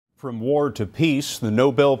From war to peace, the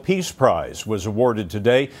Nobel Peace Prize was awarded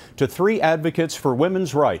today to 3 advocates for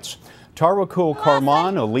women's rights. Tawakkol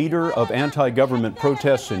Karman, a leader of anti-government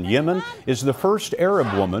protests in Yemen, is the first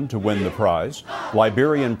Arab woman to win the prize.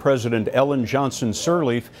 Liberian President Ellen Johnson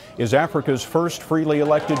Sirleaf is Africa's first freely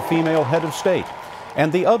elected female head of state.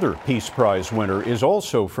 And the other Peace Prize winner is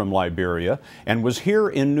also from Liberia and was here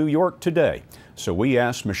in New York today. So we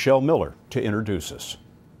asked Michelle Miller to introduce us.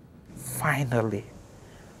 Finally,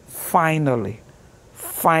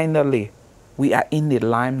 we are in the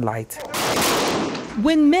limelight.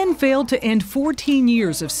 When men failed to end 14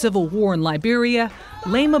 years of civil war in Liberia,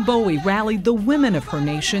 Leymah Gbowee rallied the women of her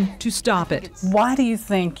nation to stop it. Why do you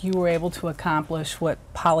think you were able to accomplish what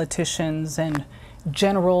politicians and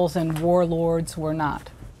generals and warlords were not?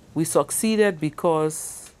 We succeeded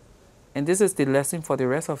because, and this is the lesson for the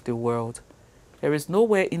rest of the world, there is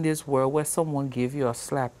nowhere in this world where someone gave you a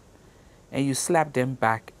slap and you slap them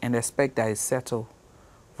back and expect that it's settled.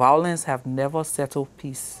 Violence have never settled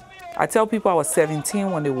peace. I tell people I was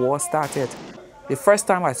 17 when the war started. The first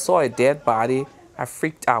time I saw a dead body, I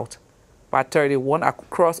freaked out. By 31, I could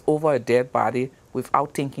cross over a dead body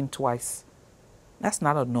without thinking twice. That's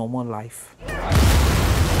not a normal life.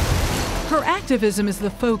 Her activism is the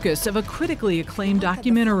focus of a critically acclaimed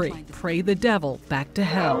documentary, Pray the Devil Back to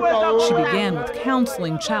Hell. She began with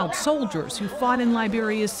counseling child soldiers who fought in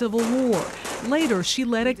Liberia's civil war. Later, she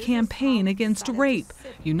led a campaign against rape,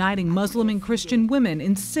 uniting Muslim and Christian women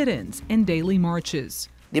in sit-ins and daily marches.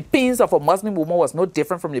 The pains of a Muslim woman was no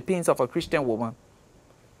different from the pains of a Christian woman.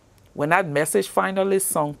 When that message finally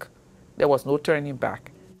sunk, there was no turning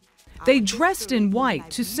back. They dressed in white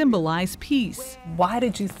to symbolize peace. Why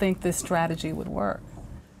did you think this strategy would work?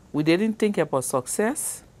 We didn't think about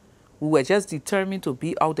success. We were just determined to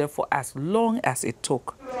be out there for as long as it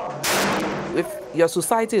took. If your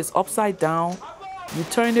society is upside down, you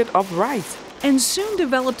turn it upright. And soon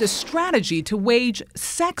developed a strategy to wage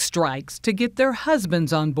sex strikes to get their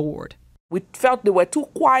husbands on board. We felt they were too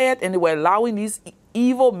quiet and they were allowing these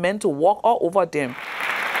evil men to walk all over them.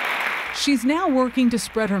 She's now working to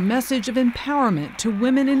spread her message of empowerment to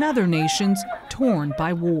women in other nations torn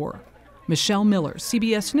by war. Michelle Miller,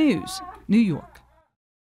 CBS News, New York.